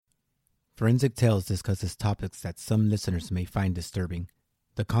Forensic Tales discusses topics that some listeners may find disturbing.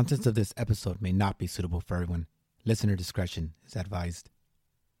 The contents of this episode may not be suitable for everyone. Listener discretion is advised.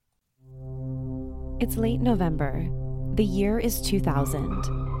 It's late November. The year is 2000.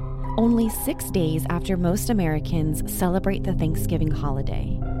 Only 6 days after most Americans celebrate the Thanksgiving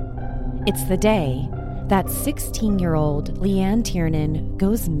holiday. It's the day that 16-year-old Leanne Tiernan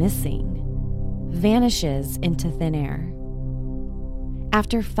goes missing, vanishes into thin air.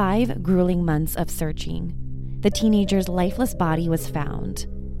 After 5 grueling months of searching, the teenager's lifeless body was found,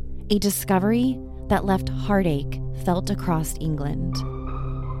 a discovery that left heartache felt across England.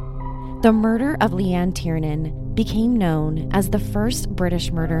 The murder of Leanne Tiernan became known as the first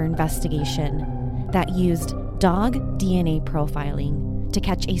British murder investigation that used dog DNA profiling to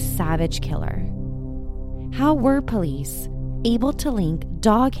catch a savage killer. How were police able to link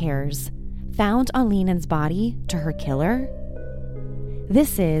dog hairs found on Leann's body to her killer?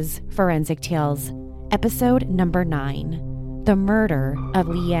 This is Forensic Tales, episode number 9, The Murder of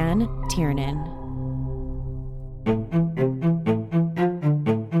Leanne Tiernan.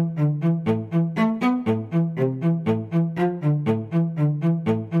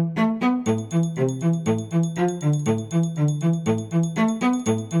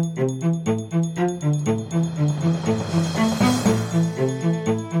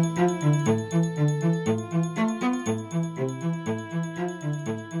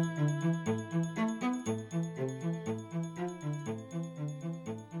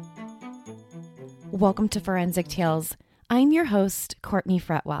 Welcome to Forensic Tales. I'm your host, Courtney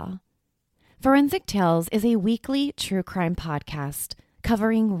Fretwell. Forensic Tales is a weekly true crime podcast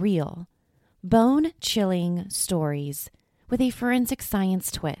covering real, bone-chilling stories with a forensic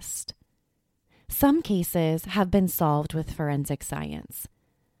science twist. Some cases have been solved with forensic science,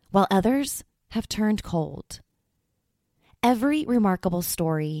 while others have turned cold. Every remarkable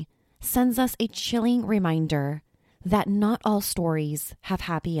story sends us a chilling reminder that not all stories have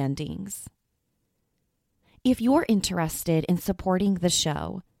happy endings. If you're interested in supporting the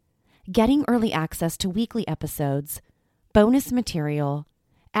show, getting early access to weekly episodes, bonus material,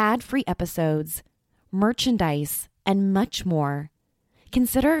 ad-free episodes, merchandise, and much more,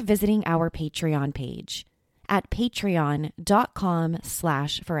 consider visiting our Patreon page at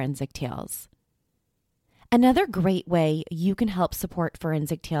patreon.com/Forensic Tales. Another great way you can help support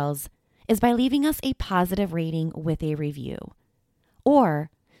Forensic Tales is by leaving us a positive rating with a review,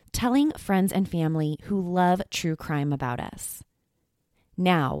 or telling friends and family who love true crime about us.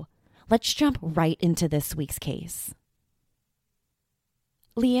 Now, let's jump right into this week's case.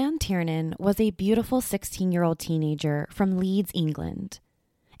 Leanne Tiernan was a beautiful 16-year-old teenager from Leeds, England,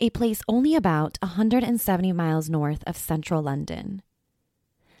 a place only about 170 miles north of central London.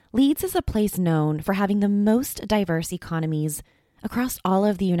 Leeds is a place known for having the most diverse economies across all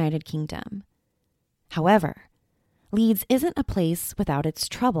of the United Kingdom. However, Leeds isn't a place without its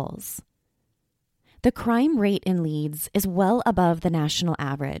troubles. The crime rate in Leeds is well above the national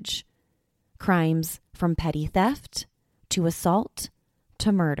average. Crimes from petty theft to assault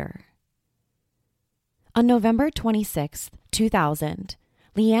to murder. On November 26, 2000,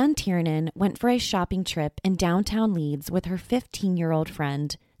 Leanne Tiernan went for a shopping trip in downtown Leeds with her 15-year-old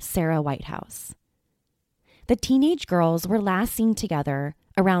friend, Sarah Whitehouse. The teenage girls were last seen together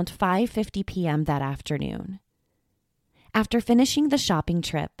around 5:50 p.m. that afternoon. After finishing the shopping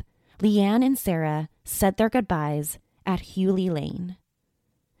trip, Leanne and Sarah said their goodbyes at Hewley Lane.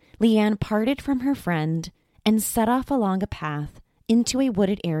 Leanne parted from her friend and set off along a path into a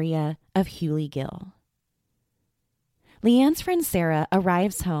wooded area of Hewley Gill. Leanne's friend Sarah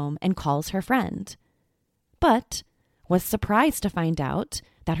arrives home and calls her friend, but was surprised to find out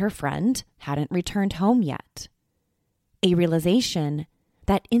that her friend hadn't returned home yet. A realization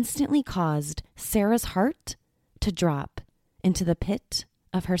that instantly caused Sarah's heart to drop into the pit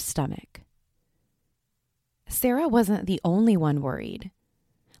of her stomach. Sarah wasn't the only one worried.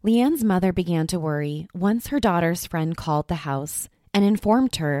 Leanne's mother began to worry once her daughter's friend called the house and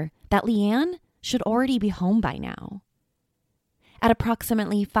informed her that Leanne should already be home by now. At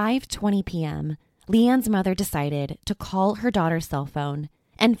approximately 5:20 p.m., Leanne's mother decided to call her daughter's cell phone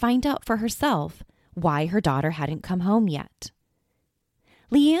and find out for herself why her daughter hadn't come home yet.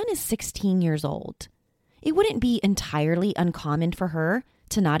 Leanne is 16 years old. It wouldn't be entirely uncommon for her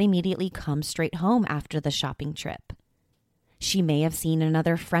to not immediately come straight home after the shopping trip. She may have seen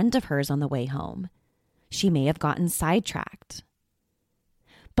another friend of hers on the way home. She may have gotten sidetracked.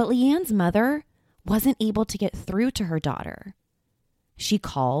 But Leanne's mother wasn't able to get through to her daughter. She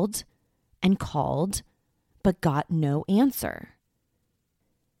called and called, but got no answer.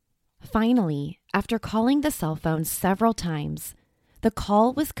 Finally, after calling the cell phone several times, the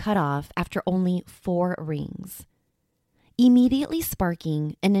call was cut off after only 4 rings, immediately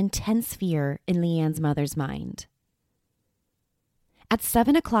sparking an intense fear in Leanne's mother's mind. At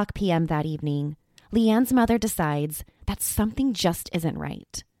 7:00 p.m. that evening, Leanne's mother decides that something just isn't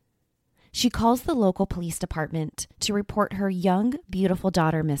right. She calls the local police department to report her young, beautiful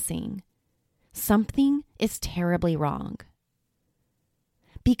daughter missing. Something is terribly wrong.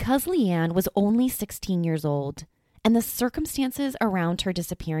 Because Leanne was only 16 years old and the circumstances around her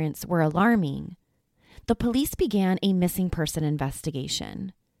disappearance were alarming, the police began a missing person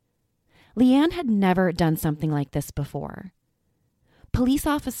investigation. Leanne had never done something like this before. Police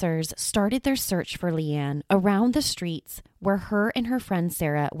officers started their search for Leanne around the streets where her and her friend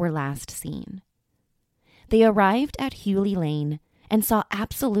Sarah were last seen. They arrived at Hewley Lane and saw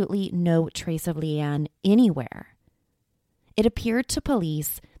absolutely no trace of Leanne anywhere. It appeared to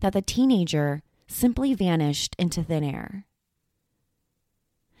police that the teenager simply vanished into thin air.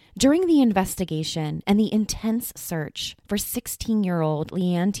 During the investigation and the intense search for 16-year-old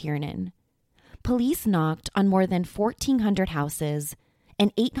Leanne Tiernan, police knocked on more than 1,400 houses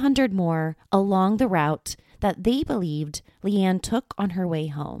and 800 more along the route that they believed Leanne took on her way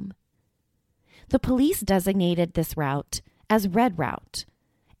home. The police designated this route as Red Route,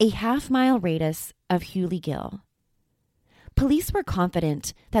 a half-mile radius of Hewley Gill. Police were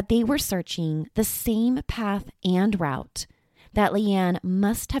confident that they were searching the same path and route that Leanne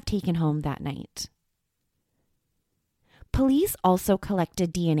must have taken home that night. Police also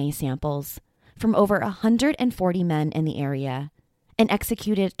collected DNA samples from over 140 men in the area and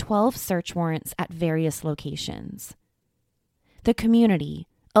executed 12 search warrants at various locations. The community,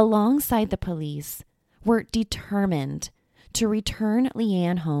 alongside the police, were determined to return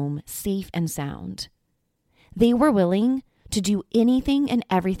Leanne home safe and sound. They were willing to do anything and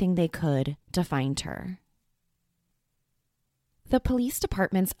everything they could to find her. The police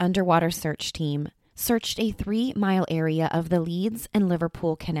department's underwater search team searched a 3-mile area of the Leeds and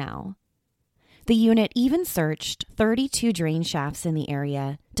Liverpool Canal. The unit even searched 32 drain shafts in the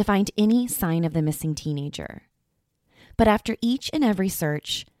area to find any sign of the missing teenager. But after each and every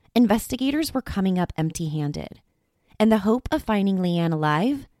search, investigators were coming up empty-handed, and the hope of finding Leanne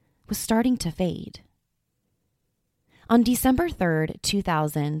alive was starting to fade. On December 3rd,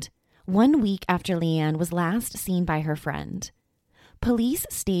 2000, 1 week after Leanne was last seen by her friend, police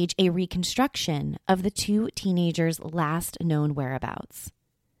staged a reconstruction of the 2 teenagers' last known whereabouts.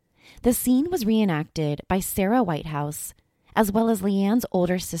 The scene was reenacted by Sarah Whitehouse, as well as Leanne's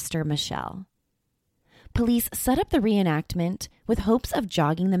older sister, Michelle. Police set up the reenactment with hopes of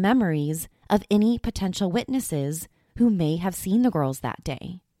jogging the memories of any potential witnesses who may have seen the girls that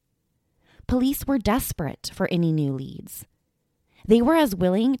day. Police were desperate for any new leads. They were as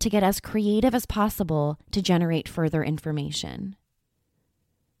willing to get as creative as possible to generate further information.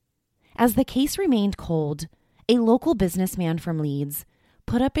 As the case remained cold, a local businessman from Leeds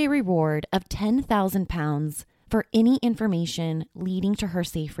put up a reward of £10,000 for any information leading to her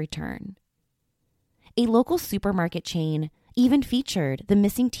safe return. A local supermarket chain even featured the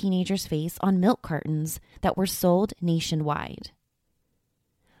missing teenager's face on milk cartons that were sold nationwide.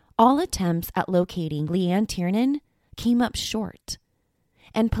 All attempts at locating Leanne Tiernan came up short,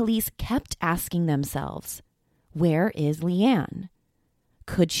 and police kept asking themselves, where is Leanne?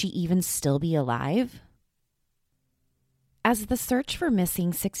 Could she even still be alive? As the search for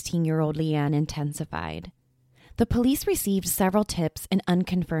missing 16-year-old Leanne intensified, the police received several tips and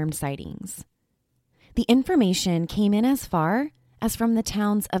unconfirmed sightings. The information came in as far as from the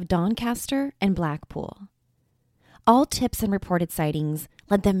towns of Doncaster and Blackpool. All tips and reported sightings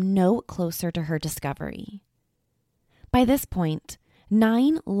led them no closer to her discovery. By this point,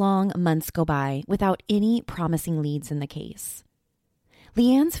 9 long months go by without any promising leads in the case.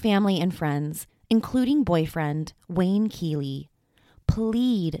 Leanne's family and friends, including boyfriend Wayne Keeley,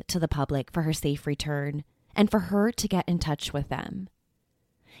 plead to the public for her safe return and for her to get in touch with them.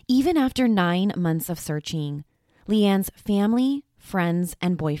 Even after 9 months of searching, Leanne's family, friends,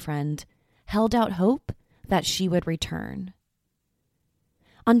 and boyfriend held out hope that she would return.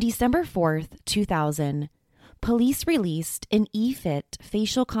 On December 4th, 2000, police released an e-fit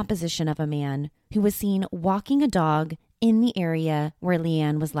facial composition of a man who was seen walking a dog in the area where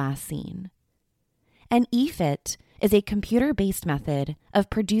Leanne was last seen. An e-fit is a computer-based method of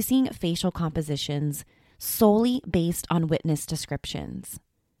producing facial compositions solely based on witness descriptions.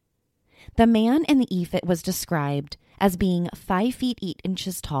 The man in the e-fit was described as being 5 feet 8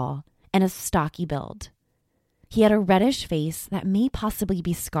 inches tall and a stocky build. He had a reddish face that may possibly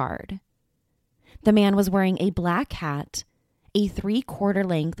be scarred. The man was wearing a black hat, a 3/4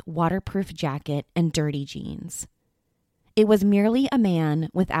 length waterproof jacket, and dirty jeans. It was merely a man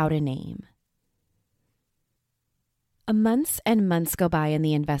without a name. Months and months go by in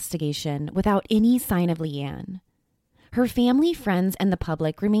the investigation without any sign of Leanne. Her family, friends, and the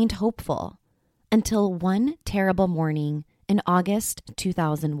public remained hopeful until one terrible morning in August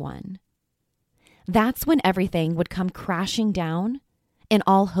 2001. That's when everything would come crashing down and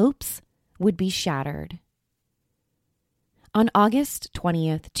all hopes would be shattered. On August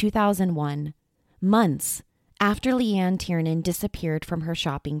 20th, 2001, months after Leanne Tiernan disappeared from her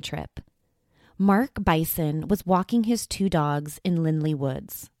shopping trip, Mark Bison was walking his 2 dogs in Lindley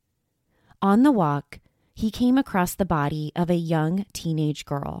Woods. On the walk, he came across the body of a young teenage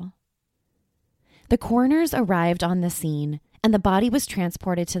girl. The coroners arrived on the scene, and the body was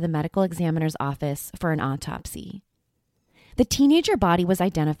transported to the medical examiner's office for an autopsy. The teenager body was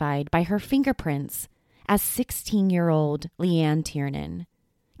identified by her fingerprints as 16-year-old Leanne Tiernan,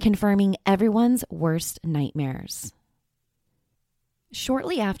 confirming everyone's worst nightmares.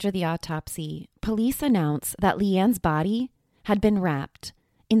 Shortly after the autopsy, police announced that Leanne's body had been wrapped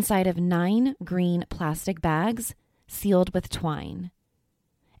inside of 9 green plastic bags sealed with twine.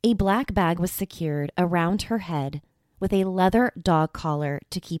 A black bag was secured around her head with a leather dog collar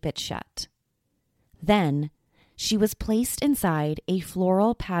to keep it shut. Then, she was placed inside a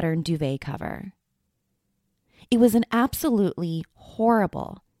floral pattern duvet cover. It was an absolutely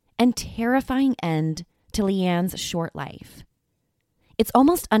horrible and terrifying end to Leanne's short life. It's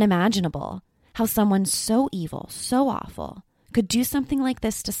almost unimaginable how someone so evil, so awful, could do something like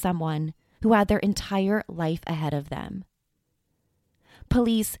this to someone who had their entire life ahead of them.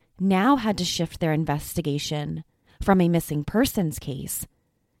 Police now had to shift their investigation from a missing persons case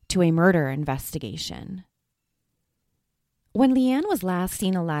to a murder investigation. When Leanne was last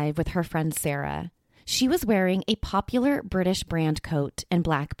seen alive with her friend Sarah, she was wearing a popular British brand coat and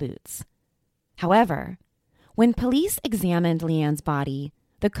black boots. However, when police examined Leanne's body,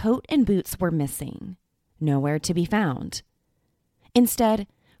 the coat and boots were missing, nowhere to be found. Instead,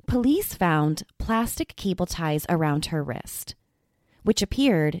 police found plastic cable ties around her wrist, which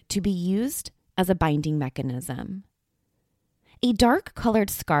appeared to be used as a binding mechanism. A dark-colored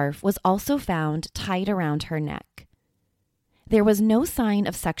scarf was also found tied around her neck. There was no sign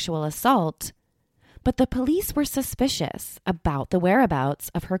of sexual assault, but the police were suspicious about the whereabouts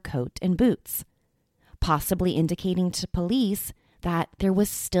of her coat and boots, possibly indicating to police that there was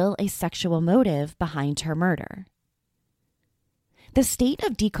still a sexual motive behind her murder. The state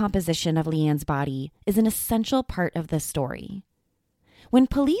of decomposition of Leanne's body is an essential part of this story. When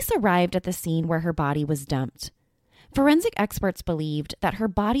police arrived at the scene where her body was dumped, forensic experts believed that her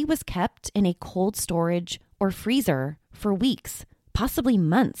body was kept in a cold storage or freezer for weeks, possibly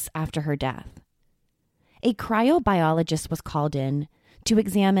months after her death. A cryobiologist was called in to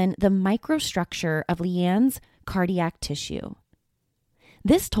examine the microstructure of Leanne's cardiac tissue.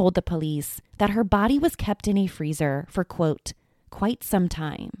 This told the police that her body was kept in a freezer for, quote, quite some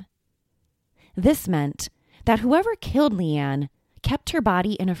time. This meant that whoever killed Leanne kept her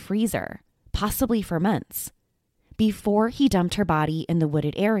body in a freezer, possibly for months, before he dumped her body in the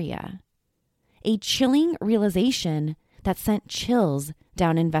wooded area. A chilling realization that sent chills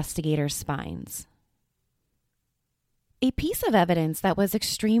down investigators' spines. A piece of evidence that was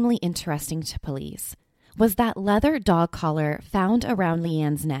extremely interesting to police was that leather dog collar found around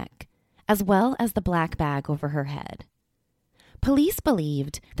Leanne's neck, as well as the black bag over her head. Police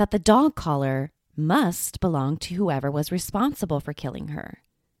believed that the dog collar must belong to whoever was responsible for killing her.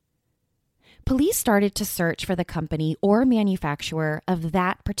 Police started to search for the company or manufacturer of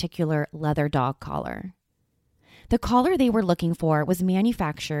that particular leather dog collar. The collar they were looking for was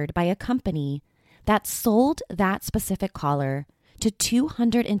manufactured by a company that sold that specific collar to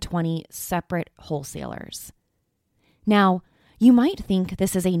 220 separate wholesalers. Now, you might think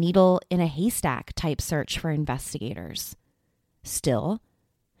this is a needle in a haystack type search for investigators. Still,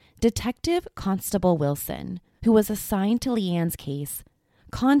 Detective Constable Wilson, who was assigned to Leanne's case,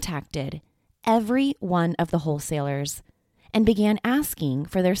 contacted every one of the wholesalers and began asking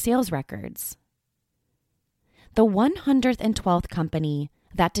for their sales records. The 112th company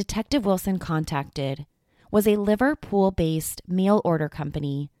that Detective Wilson contacted was a Liverpool-based mail order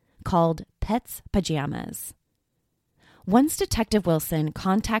company called Pets Pajamas. Once Detective Wilson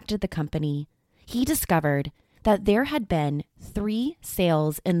contacted the company, he discovered that there had been 3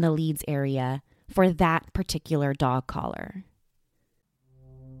 sales in the Leeds area for that particular dog collar.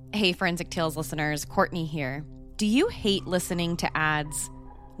 Hey, Forensic Tales listeners, Courtney here. Do you hate listening to ads?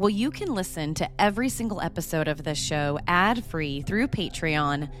 Well, you can listen to every single episode of this show ad-free through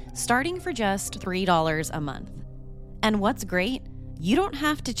Patreon, starting for just $3 a month. And what's great? You don't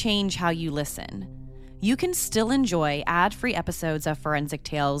have to change how you listen. you can still enjoy ad-free episodes of Forensic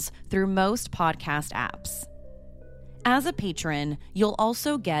Tales through most podcast apps. As a patron, you'll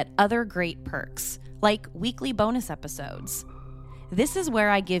also get other great perks, like weekly bonus episodes. This is where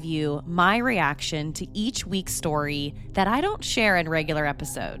I give you my reaction to each week's story that I don't share in regular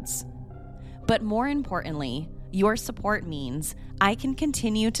episodes. But more importantly, your support means I can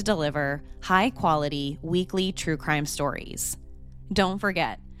continue to deliver high-quality weekly true crime stories. Don't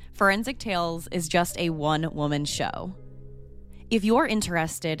forget, Forensic Tales is just a one-woman show. If you're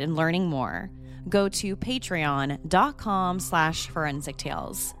interested in learning more, go to patreon.com/Forensic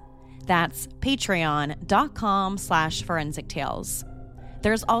Tales. That's patreon.com/Forensic Tales.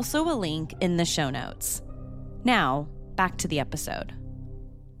 There's also a link in the show notes. Now, back to the episode.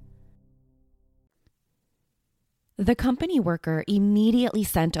 The company worker immediately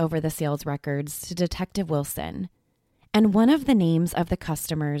sent over the sales records to Detective Wilson, and one of the names of the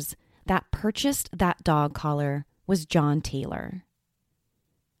customers that purchased that dog collar was John Taylor.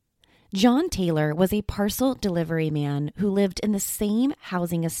 John Taylor was a parcel delivery man who lived in the same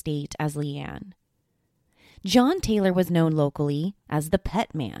housing estate as Leanne. John Taylor was known locally as the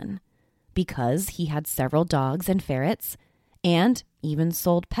Pet Man because he had several dogs and ferrets and even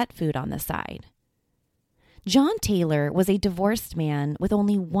sold pet food on the side. John Taylor was a divorced man with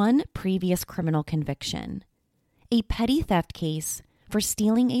only one previous criminal conviction, a petty theft case for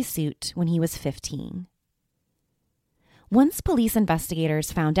stealing a suit when he was 15. Once police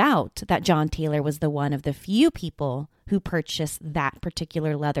investigators found out that John Taylor was the one of the few people who purchased that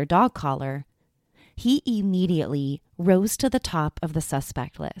particular leather dog collar, he immediately rose to the top of the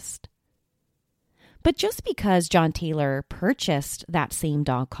suspect list. But just because John Taylor purchased that same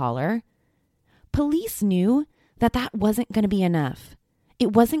dog collar, police knew that that wasn't going to be enough.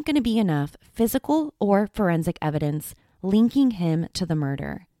 It wasn't going to be enough physical or forensic evidence linking him to the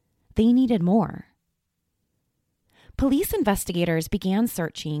murder. They needed more. Police investigators began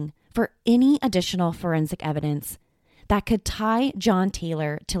searching for any additional forensic evidence that could tie John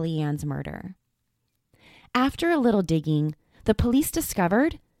Taylor to Leanne's murder. After a little digging, the police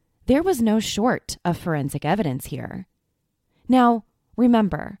discovered there was no short of forensic evidence here. Now,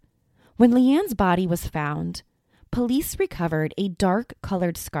 remember, when Leanne's body was found, police recovered a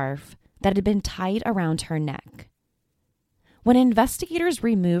dark-colored scarf that had been tied around her neck. When investigators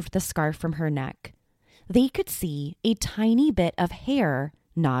removed the scarf from her neck, they could see a tiny bit of hair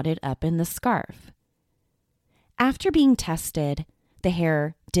knotted up in the scarf. After being tested, the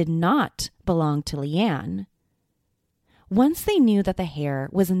hair did not belong to Leanne. Once they knew that the hair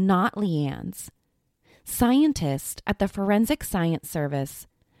was not Leanne's, scientists at the Forensic Science Service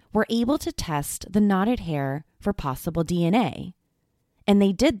were able to test the knotted hair for possible DNA, and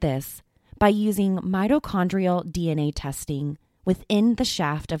they did this by using mitochondrial DNA testing within the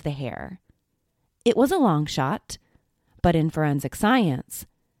shaft of the hair. It was a long shot, but in forensic science,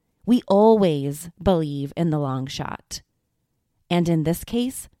 we always believe in the long shot. And in this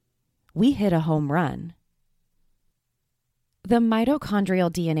case, we hit a home run. The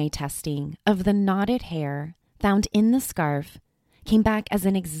mitochondrial DNA testing of the knotted hair found in the scarf came back as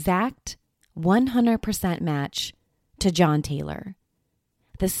an exact 100% match to John Taylor,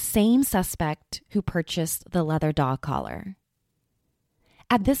 the same suspect who purchased the leather dog collar.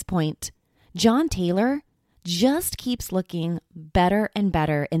 At this point, John Taylor just keeps looking better and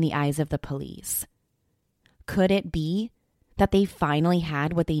better in the eyes of the police. Could it be that they finally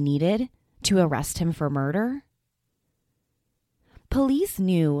had what they needed to arrest him for murder? Police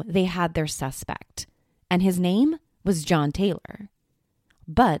knew they had their suspect, and his name was John Taylor.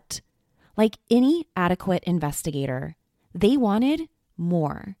 But, like any adequate investigator, they wanted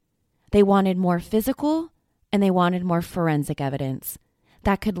more. They wanted more physical, and they wanted more forensic evidence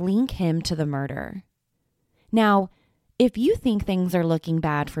that could link him to the murder. Now, if you think things are looking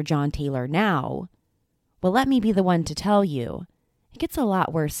bad for John Taylor now, well, let me be the one to tell you, it gets a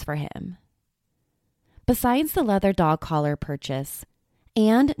lot worse for him. Besides the leather dog collar purchase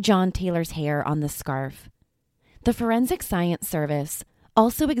and John Taylor's hair on the scarf, the Forensic Science Service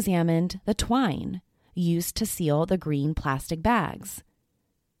also examined the twine used to seal the green plastic bags.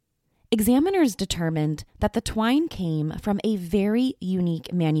 Examiners determined that the twine came from a very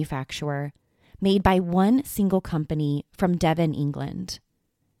unique manufacturer made by one single company from Devon, England.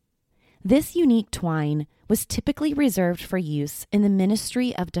 This unique twine was typically reserved for use in the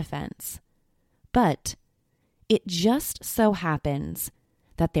Ministry of Defense, but it just so happens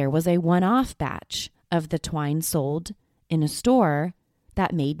that there was a one-off batch of the twine sold in a store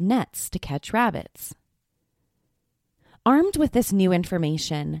that made nets to catch rabbits. Armed with this new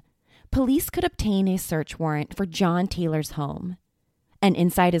information, police could obtain a search warrant for John Taylor's home, and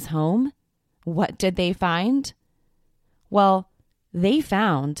inside his home, what did they find? Well, they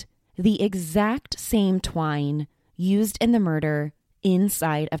found the exact same twine used in the murder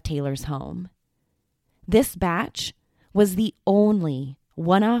inside of Taylor's home. This batch was the only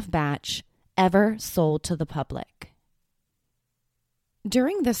one-off batch ever sold to the public.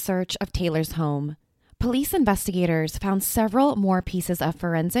 During the search of Taylor's home, police investigators found several more pieces of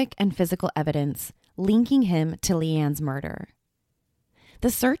forensic and physical evidence linking him to Leanne's murder.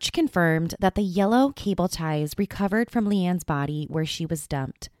 The search confirmed that the yellow cable ties recovered from Leanne's body where she was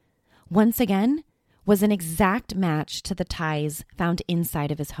dumped, once again, was an exact match to the ties found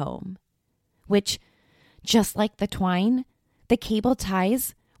inside of his home, which, just like the twine, the cable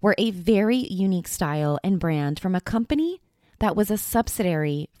ties were a very unique style and brand from a company that was a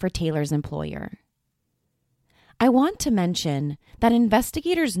subsidiary for Taylor's employer. I want to mention that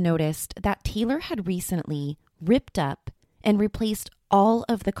investigators noticed that Taylor had recently ripped up and replaced all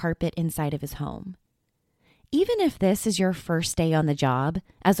of the carpet inside of his home. Even if this is your first day on the job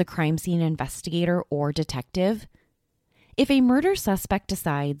as a crime scene investigator or detective, if a murder suspect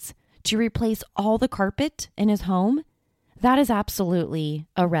decides to replace all the carpet in his home, that is absolutely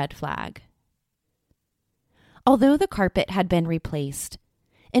a red flag. Although the carpet had been replaced,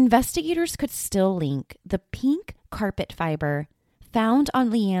 investigators could still link the pink carpet fiber found on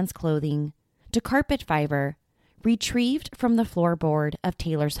Leanne's clothing to carpet fiber retrieved from the floorboard of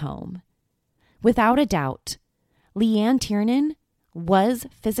Taylor's home. Without a doubt, Leanne Tiernan was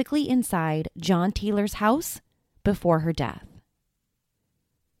physically inside John Taylor's house before her death.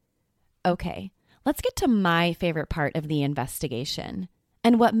 Okay, let's get to my favorite part of the investigation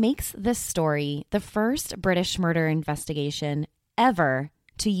and what makes this story the first British murder investigation ever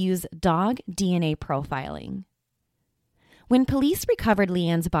to use dog DNA profiling. When police recovered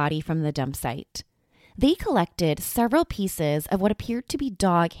Leanne's body from the dump site, they collected several pieces of what appeared to be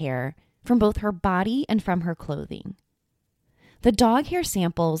dog hair from both her body and from her clothing. The dog hair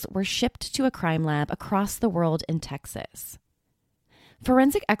samples were shipped to a crime lab across the world in Texas.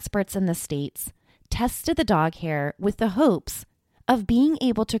 Forensic experts in the States tested the dog hair with the hopes of being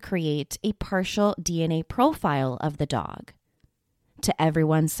able to create a partial DNA profile of the dog. To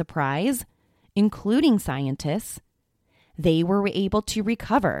everyone's surprise, including scientists, they were able to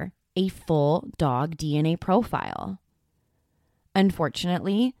recover a full dog DNA profile.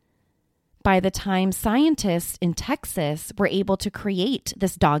 Unfortunately, by the time scientists in Texas were able to create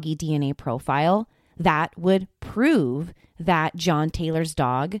this doggy DNA profile that would prove that John Taylor's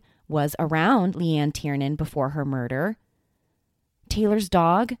dog was around Leanne Tiernan before her murder, Taylor's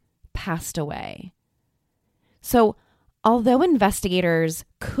dog passed away. So, although investigators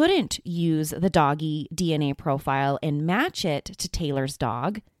couldn't use the doggy DNA profile and match it to Taylor's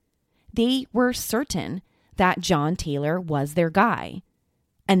dog, they were certain that John Taylor was their guy.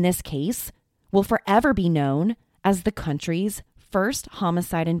 And this case will forever be known as the country's first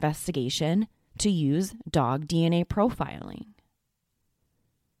homicide investigation to use dog DNA profiling.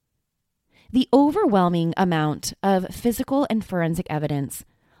 The overwhelming amount of physical and forensic evidence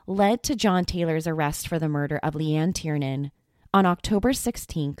led to John Taylor's arrest for the murder of Leanne Tiernan on October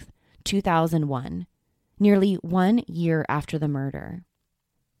 16th, 2001, nearly 1 year after the murder.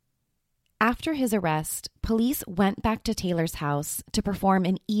 After his arrest, police went back to Taylor's house to perform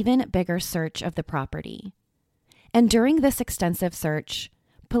an even bigger search of the property. And during this extensive search,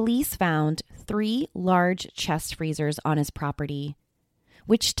 police found 3 large chest freezers on his property,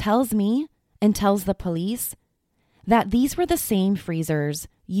 which tells me and tells the police that these were the same freezers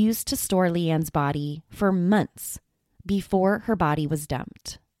used to store Leanne's body for months before her body was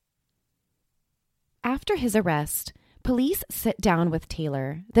dumped. After his arrest, police sit down with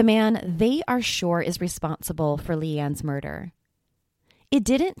Taylor, the man they are sure is responsible for Leanne's murder. It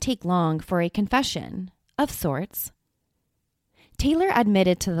didn't take long for a confession, of sorts. Taylor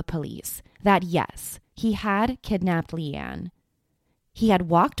admitted to the police that yes, he had kidnapped Leanne. He had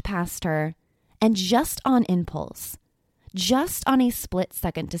walked past her, and just on impulse, just on a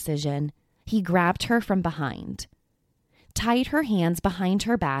split-second decision, he grabbed her from behind, tied her hands behind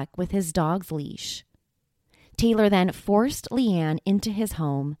her back with his dog's leash. Taylor then forced Leanne into his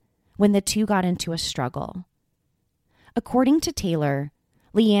home when the two got into a struggle. According to Taylor,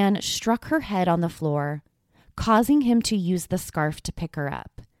 Leanne struck her head on the floor, causing him to use the scarf to pick her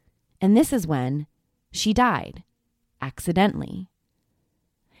up. And this is when she died, accidentally.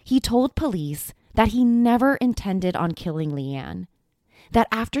 He told police that he never intended on killing Leanne, that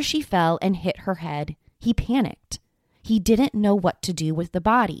after she fell and hit her head, he panicked. He didn't know what to do with the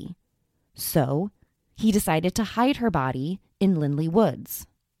body. So, he decided to hide her body in Lindley Woods.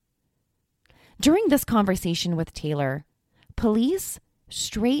 During this conversation with Taylor, police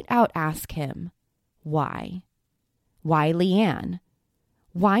straight out ask him, why? Why Leanne?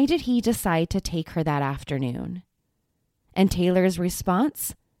 Why did he decide to take her that afternoon? And Taylor's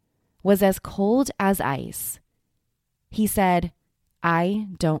response was as cold as ice. He said, I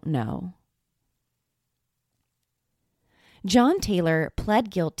don't know. John Taylor pled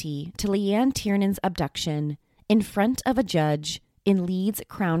guilty to Leanne Tiernan's abduction in front of a judge in Leeds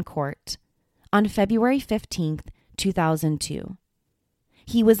Crown Court on February 15th, 2002.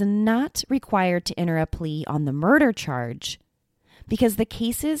 He was not required to enter a plea on the murder charge because the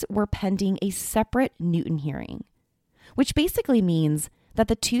cases were pending a separate Newton hearing, which basically means that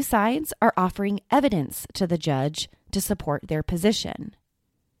the two sides are offering evidence to the judge to support their position.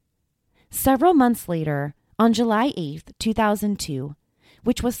 Several months later, on July 8th, 2002,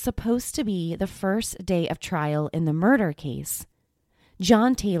 which was supposed to be the first day of trial in the murder case,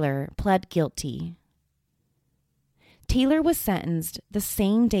 John Taylor pled guilty. Taylor was sentenced the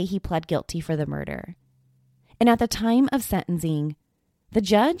same day he pled guilty for the murder. And at the time of sentencing, the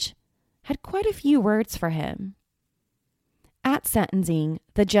judge had quite a few words for him. At sentencing,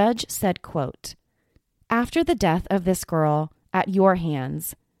 the judge said, quote, "After the death of this girl at your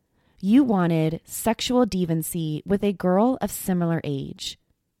hands, you wanted sexual deviancy with a girl of similar age.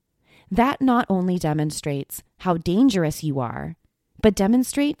 That not only demonstrates how dangerous you are, but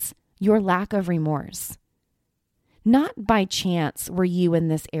demonstrates your lack of remorse. Not by chance were you in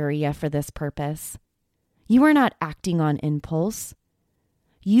this area for this purpose. You are not acting on impulse.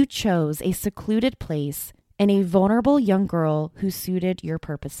 You chose a secluded place and a vulnerable young girl who suited your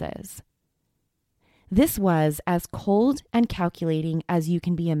purposes. This was as cold and calculating as you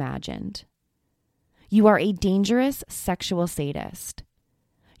can be imagined. You are a dangerous sexual sadist.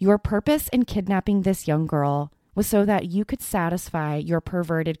 Your purpose in kidnapping this young girl was so that you could satisfy your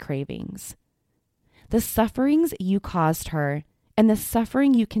perverted cravings. The sufferings you caused her and the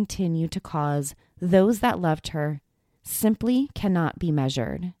suffering you continue to cause those that loved her simply cannot be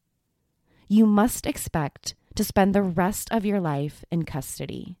measured. You must expect to spend the rest of your life in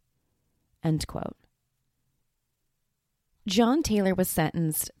custody." End quote. John Taylor was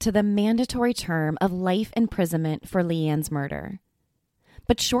sentenced to the mandatory term of life imprisonment for Leanne's murder.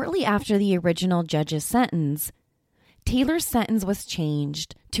 But shortly after the original judge's sentence, Taylor's sentence was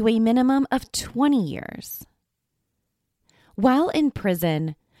changed to a minimum of 20 years. While in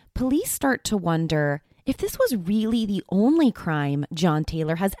prison, police start to wonder if this was really the only crime John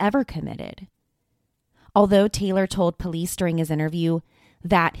Taylor has ever committed. Although Taylor told police during his interview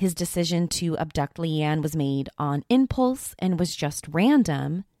that his decision to abduct Leanne was made on impulse and was just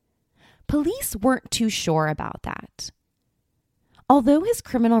random, police weren't too sure about that. Although his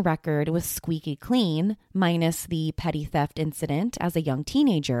criminal record was squeaky clean, minus the petty theft incident as a young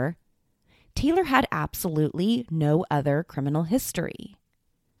teenager, Taylor had absolutely no other criminal history.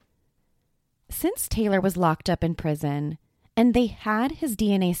 Since Taylor was locked up in prison and they had his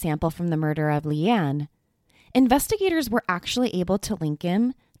DNA sample from the murder of Leanne, investigators were actually able to link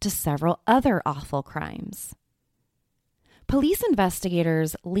him to several other awful crimes. Police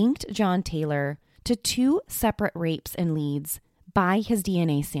investigators linked John Taylor to 2 separate rapes in Leeds by his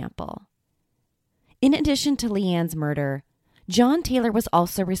DNA sample. In addition to Leanne's murder, John Taylor was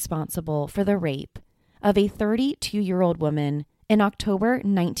also responsible for the rape of a 32-year-old woman in October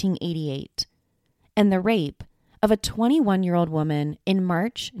 1988 and the rape of a 21-year-old woman in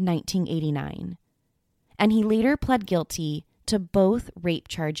March 1989. And he later pled guilty to both rape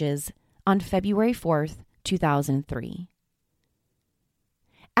charges on February 4th, 2003.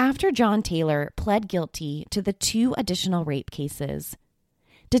 After John Taylor pled guilty to the 2 additional rape cases,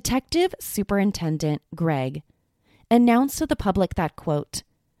 Detective Superintendent Gregg announced to the public that, quote,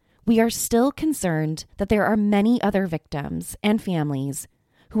 "We are still concerned that there are many other victims and families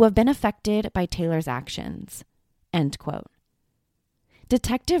who have been affected by Taylor's actions," end quote.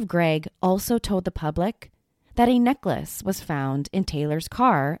 Detective Gregg also told the public that a necklace was found in Taylor's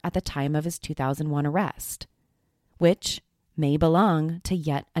car at the time of his 2001 arrest, which may belong to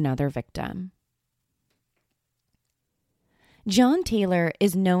yet another victim. John Taylor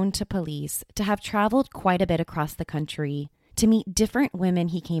is known to police to have traveled quite a bit across the country to meet different women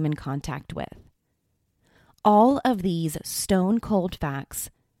he came in contact with. All of these stone-cold facts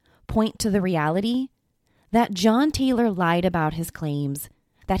point to the reality that John Taylor lied about his claims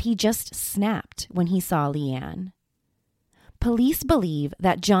that he just snapped when he saw Leanne. Police believe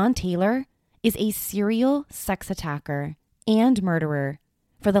that John Taylor is a serial sex attacker and murderer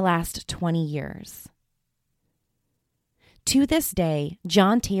for the last 20 years. To this day,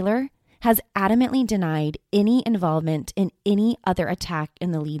 John Taylor has adamantly denied any involvement in any other attack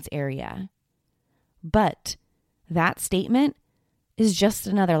in the Leeds area. But that statement is just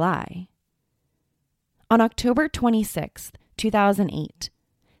another lie. On October 26, 2008,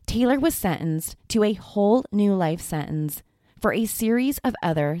 Taylor was sentenced to a whole new life sentence for a series of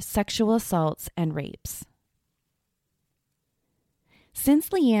other sexual assaults and rapes. Since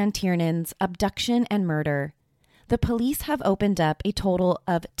Leanne Tiernan's abduction and murder, the police have opened up a total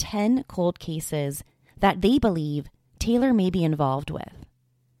of 10 cold cases that they believe Taylor may be involved with.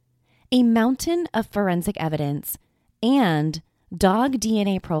 A mountain of forensic evidence and dog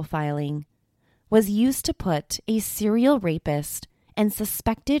DNA profiling was used to put a serial rapist and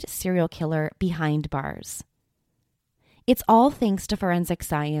suspected serial killer behind bars. It's all thanks to forensic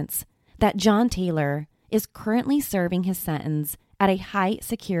science that John Taylor is currently serving his sentence at a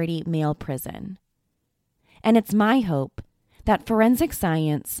high-security male prison. And it's my hope that forensic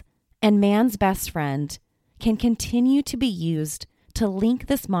science and man's best friend can continue to be used to link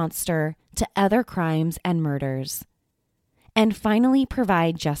this monster to other crimes and murders, and finally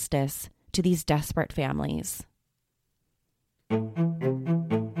provide justice to these desperate families.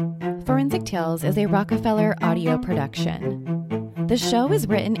 Forensic Tales is a Rockefeller audio production. The show is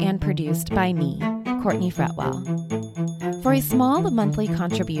written and produced by me, Courtney Fretwell. For a small monthly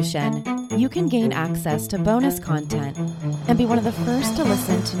contribution, you can gain access to bonus content and be one of the first to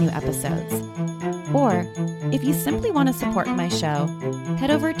listen to new episodes. Or, if you simply want to support my show,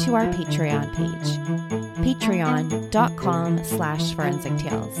 head over to our Patreon page, patreon.com/Forensic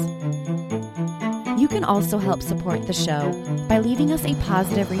Tales. You can also help support the show by leaving us a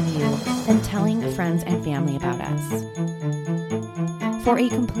positive review and telling friends and family about us. For a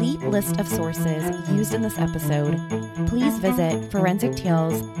complete list of sources used in this episode, please visit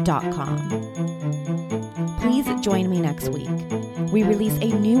forensictales.com. Please join me next week. We release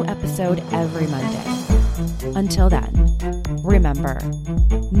a new episode every Monday. Until then, remember,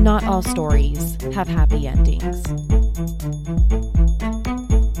 not all stories have happy endings.